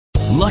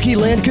Lucky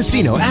Land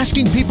Casino,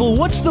 asking people,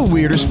 what's the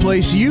weirdest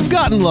place you've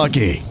gotten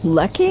lucky?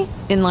 Lucky?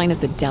 In line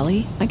at the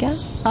deli, I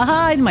guess?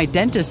 Aha, in my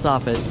dentist's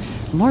office.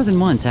 More than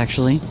once,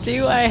 actually.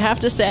 Do I have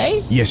to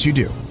say? Yes, you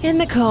do. In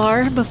the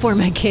car before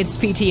my kids'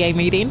 PTA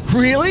meeting.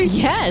 Really?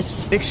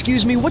 Yes.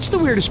 Excuse me, what's the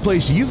weirdest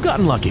place you've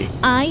gotten lucky?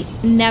 I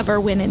never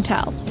win and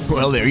tell.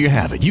 Well, there you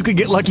have it. You can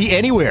get lucky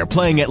anywhere,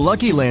 playing at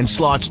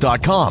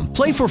LuckyLandSlots.com.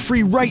 Play for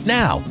free right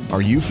now.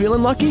 Are you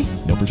feeling lucky?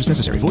 No purchase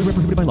necessary. Void where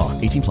prohibited by law.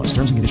 18 plus.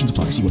 Terms and conditions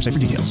apply. See website for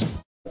details.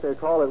 They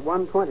call it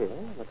 120.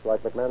 Looks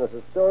like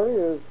McManus's story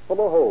is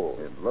full of holes.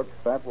 It looks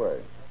that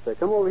way. Say,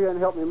 come over here and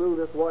help me move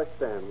this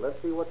washstand. Let's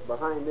see what's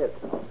behind it.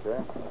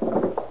 Okay.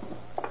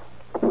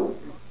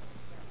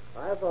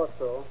 I thought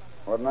so.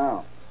 What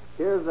now?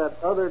 Here's that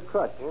other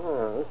crutch.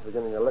 Oh, this is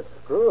beginning to look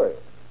screwy.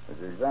 Did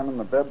you examine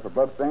the bed for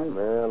bloodstains?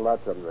 Yeah,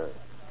 lots of them there.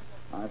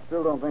 I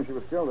still don't think she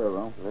was killed there,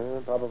 though. Yeah,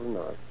 probably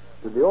not.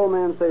 Did the old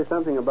man say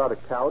something about a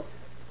couch?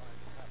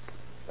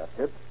 That's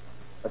it.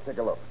 Let's take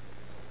a look.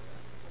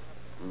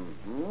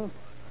 Mm-hmm.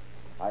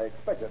 I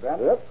expected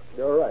that. Yep,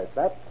 you're right.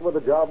 That's where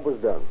the job was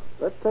done.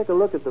 Let's take a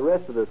look at the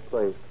rest of this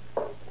place.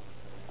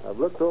 I've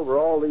looked over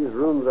all these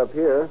rooms up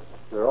here.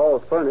 They're all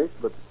furnished,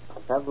 but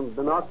haven't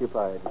been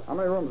occupied. How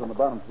many rooms on the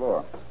bottom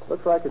floor?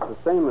 Looks like it's the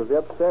same as the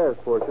upstairs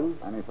portion.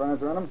 Any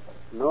furniture in them?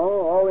 No,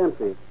 all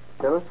empty.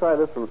 Okay, let's try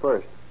this one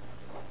first.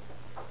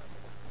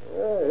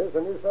 Yeah, here's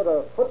a new set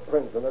of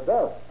footprints in the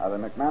dust. Are they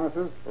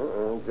McManus's?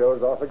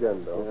 Joe's off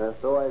again, though. Yeah,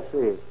 so I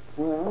see.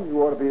 Well, you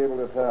ought to be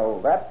able to tell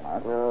that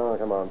much. Oh,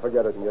 come on,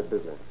 forget it and get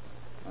busy.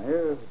 Now,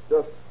 here's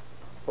just...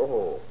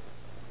 Oh,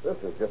 this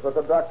is just what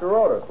the doctor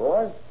ordered,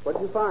 boys.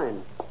 What'd you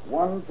find?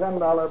 One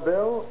 $10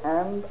 bill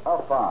and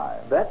a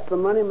 5. That's the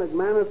money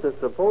McManus is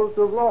supposed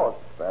to have lost.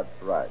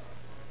 That's right.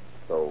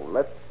 So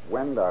let's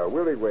wend our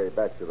weary way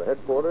back to the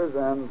headquarters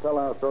and tell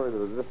our story to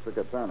the district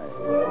attorney.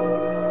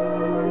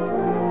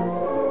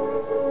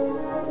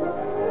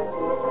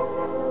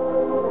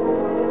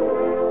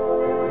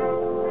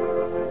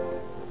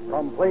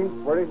 Complaints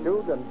were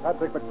issued, and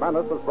Patrick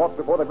McManus was brought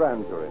before the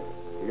grand jury.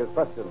 He is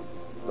questioned.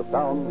 The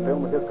sound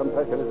film of his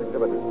confession is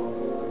exhibited.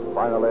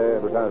 Finally,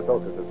 Lieutenant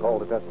Sokas is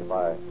called to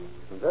testify.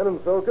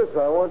 Lieutenant Sokas,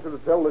 I want you to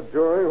tell the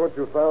jury what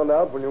you found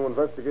out when you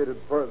investigated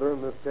further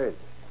in this case.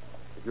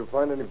 Did you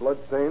find any blood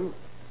stains?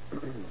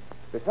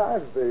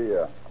 Besides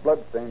the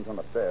blood stains on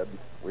the bed,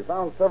 we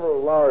found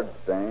several large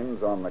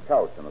stains on the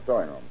couch in the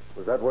sewing room.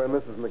 Was that where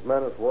Mrs.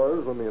 McManus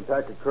was when the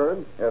attack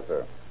occurred? Yes,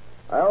 sir.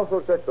 I also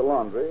checked the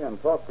laundry and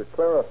talked to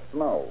Clara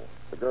Snow,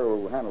 the girl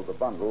who handled the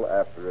bundle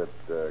after it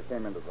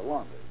came into the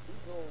laundry.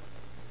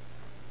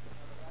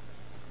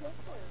 Yes,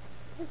 sir.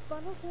 This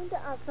bundle came to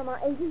us from our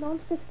agent on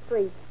 6th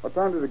Street. What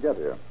time did it get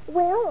here?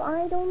 Well,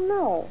 I don't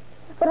know.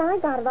 But I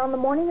got it on the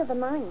morning of the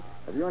 9th.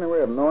 Have you any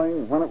way of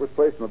knowing when it was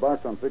placed in the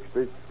box on 6th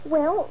Street?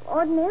 Well,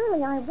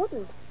 ordinarily I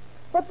wouldn't.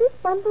 But this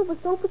bundle was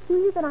so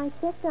peculiar that I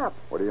checked up.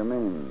 What do you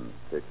mean,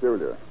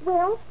 peculiar?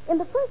 Well, in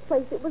the first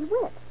place, it was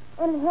wet.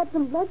 And it had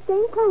some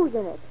blood-stained clothes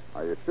in it.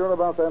 Are you sure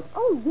about that?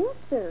 Oh, yes,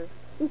 sir.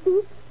 You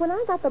see, when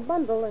I got the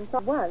bundle and saw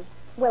it was,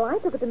 well, I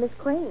took it to Miss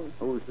Crane.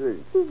 Who's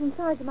she? She's in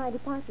charge of my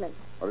department.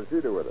 What did she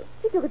do with it?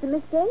 She took it to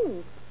Miss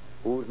Gaines.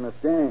 Who's Miss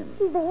Gaines?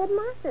 She's the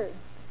headmaster.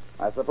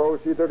 I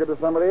suppose she took it to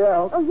somebody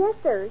else. Oh, yes,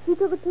 sir. She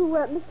took it to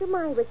Mr.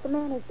 Myrick, the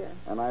manager.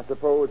 And I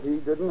suppose he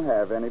didn't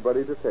have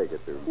anybody to take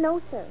it to. No,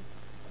 sir.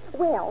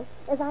 Well,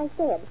 as I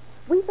said,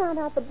 we found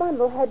out the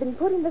bundle had been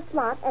put in the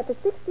slot at the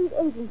 6th Street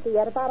agency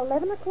at about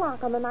 11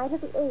 o'clock on the night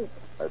of the 8th.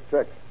 I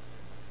checked.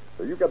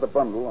 So you got the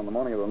bundle on the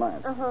morning of the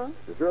 9th. Uh-huh.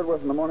 You sure it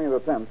wasn't the morning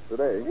of the 10th,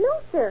 today? No,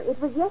 sir. It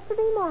was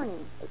yesterday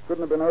morning. It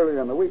couldn't have been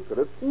earlier in the week, could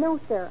it? No,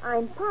 sir.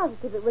 I'm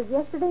positive it was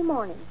yesterday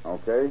morning.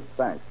 Okay,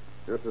 thanks.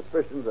 Your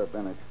suspicions have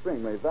been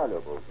extremely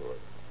valuable to us.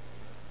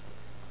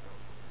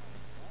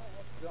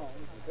 Jones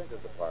and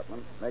Tinker's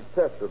department make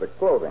tests of the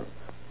clothing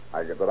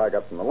that I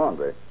got from the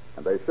laundry,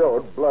 and they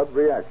showed blood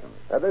reactions.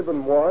 Had they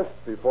been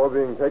washed before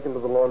being taken to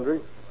the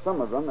laundry? Some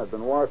of them had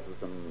been washed with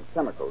some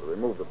chemical to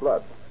remove the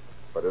blood,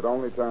 but it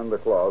only turned the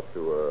cloth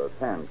to a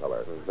tan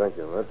color. Thank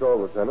you. That's all,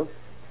 Lieutenant.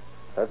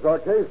 That's our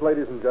case,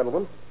 ladies and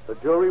gentlemen. The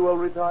jury will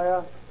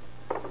retire.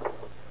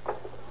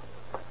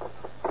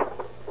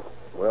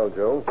 Well,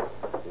 Joe,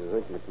 you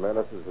think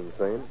McManus is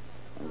insane?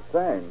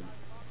 Insane?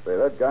 Say,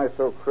 that guy's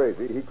so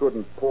crazy he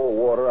couldn't pour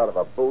water out of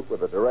a boot with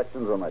the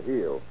directions on the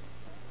heel.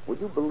 Would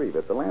you believe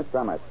it? The last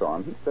time I saw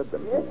him, he said to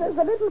me... Yes, there's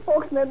the little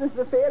folks known as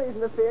the fairies,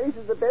 and the fairies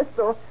is the best,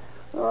 though.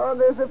 Oh,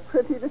 there's a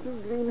pretty little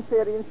green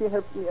fairy, and she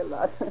helps me a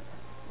lot.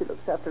 She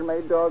looks after my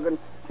dog, and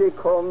she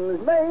combs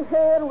my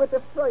hair with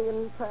a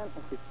frying pan.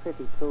 And she's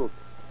pretty, too.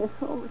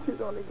 Oh, but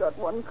she's only got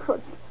one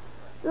crutch.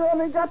 She's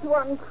only got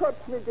one crutch,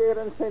 me dear,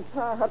 and St.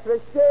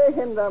 Patrick's Day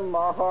in the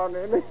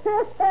morning.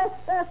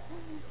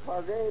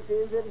 For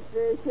rabies and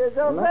fishes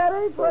are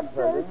very good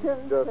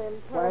patients.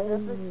 St.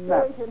 Patrick's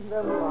Day in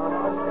the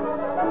morning.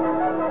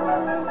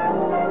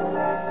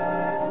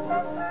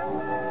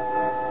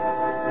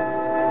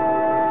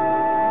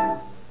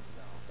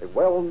 A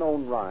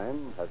well-known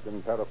rhyme has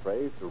been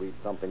paraphrased to read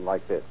something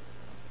like this.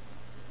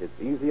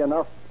 It's easy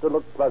enough to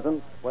look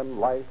pleasant when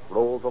life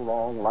rolls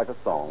along like a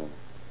song.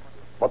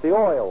 But the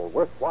oil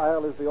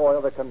worthwhile is the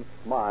oil that can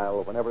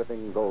smile when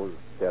everything goes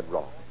dead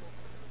wrong.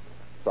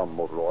 Some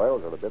motor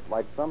oils are a bit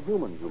like some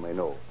humans you may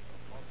know,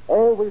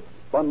 always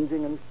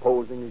sponging and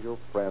posing as your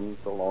friend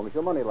so long as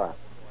your money lasts.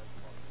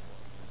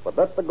 But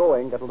let the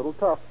going get a little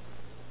tough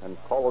and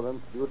call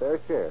them to do their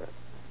share,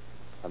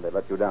 and they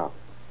let you down.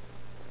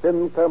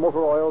 Sinclair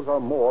motor oils are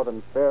more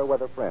than fair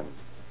weather friends.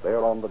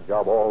 They're on the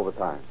job all the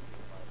time.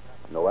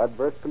 No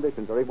adverse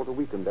conditions are able to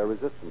weaken their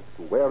resistance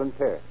to wear and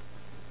tear.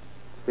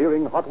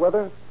 Fearing hot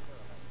weather?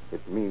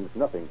 It means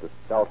nothing to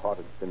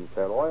stout-hearted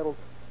Sinclair oils.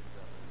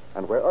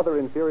 And where other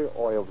inferior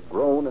oils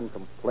groan and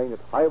complain at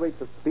high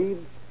rates of speed,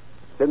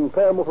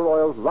 Sinclair motor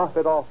oils laugh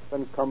it off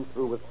and come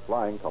through with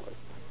flying colors.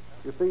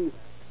 You see,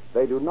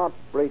 they do not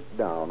break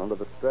down under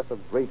the stress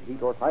of great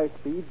heat or high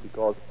speed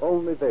because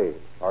only they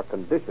are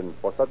conditioned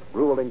for such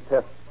grueling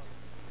tests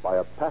by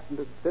a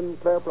patented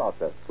Sinclair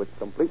process which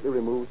completely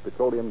removes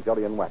petroleum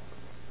jelly and wax.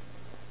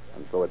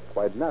 And so it's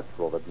quite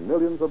natural that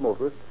millions of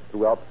motorists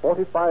throughout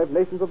 45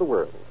 nations of the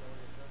world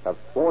have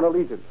sworn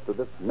allegiance to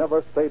this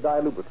never-say-die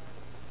lubricant.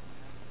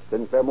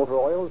 Sinclair motor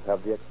oils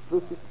have the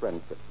exclusive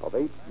friendship of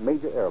 8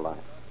 major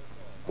airlines,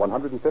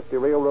 150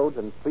 railroads,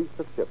 and fleets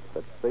of ships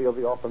that sail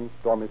the often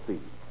stormy seas.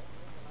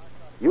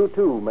 You,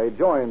 too, may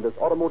join this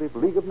automotive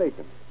League of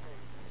Nations.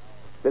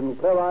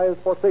 Sinclairize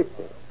for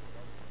safety.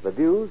 The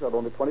dues are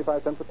only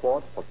 25 cents a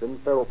quart for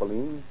Sinclair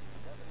Opaline,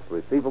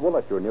 receivable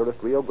at your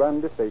nearest Rio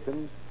Grande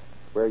station,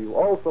 where you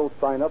also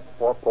sign up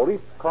for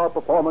police car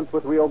performance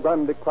with Rio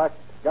Grande cracked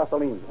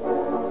gasoline.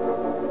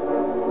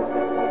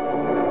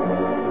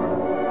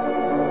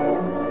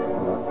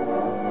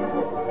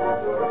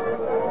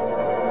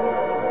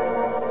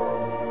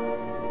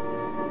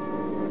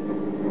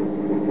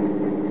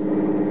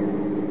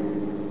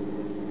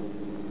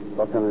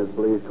 Los Angeles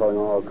Police calling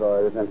all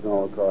cars, attention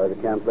all cars. A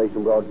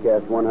cancellation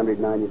broadcast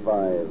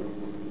 195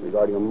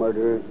 regarding a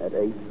murder at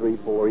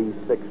 834 East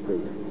 6th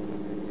Street.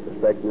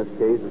 Suspect in this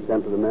case is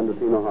sent to the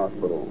Mendocino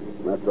Hospital.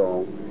 That's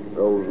all.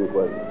 Rolls and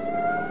Quest.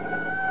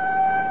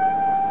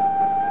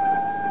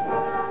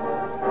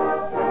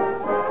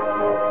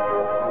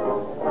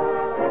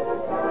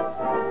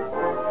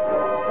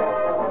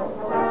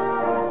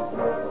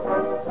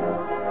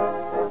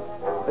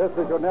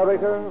 This is your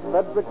narrator,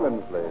 Frederick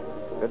Lindsley,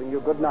 bidding you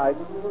good night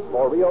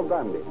for Rio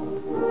Grande.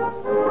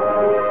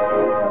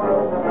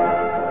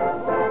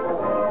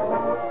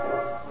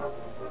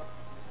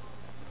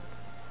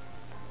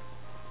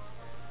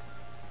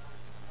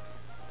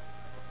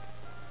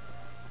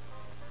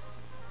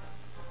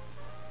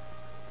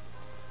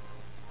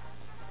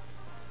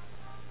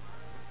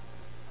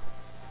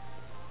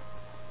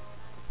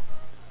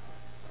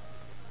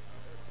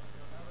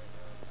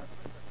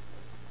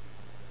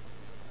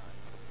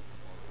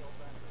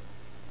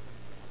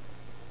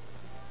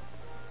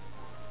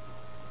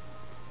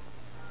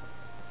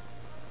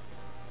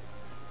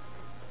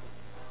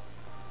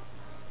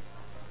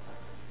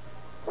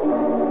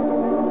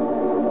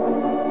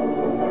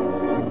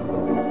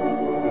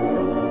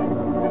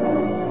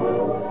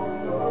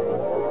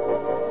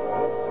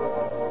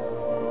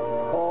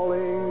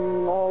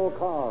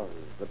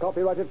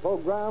 Copyrighted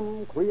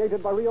program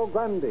created by Rio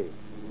Grande.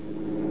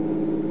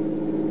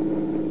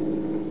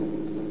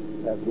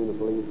 Pasadena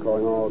Police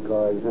calling all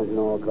cars, attention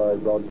all cars,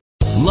 broadcast.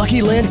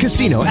 Lucky Land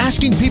Casino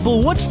asking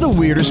people, what's the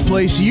weirdest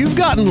place you've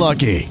gotten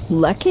lucky?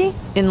 Lucky?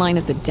 In line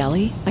at the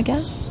deli, I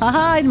guess?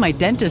 Aha, in my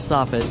dentist's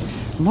office.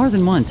 More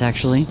than once,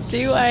 actually.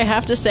 Do I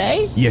have to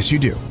say? Yes, you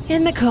do.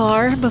 In the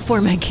car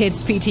before my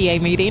kids'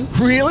 PTA meeting.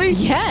 Really?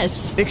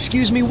 Yes.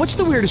 Excuse me, what's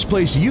the weirdest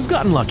place you've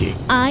gotten lucky?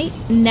 I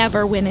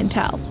never win and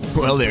tell.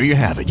 Well, there you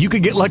have it. You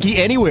can get lucky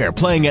anywhere,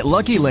 playing at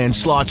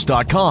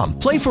LuckyLandSlots.com.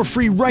 Play for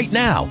free right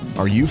now.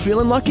 Are you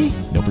feeling lucky?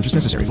 No purchase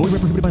necessary. Void where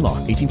prohibited by law.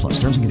 18+.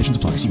 Terms and conditions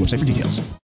apply. See website for details.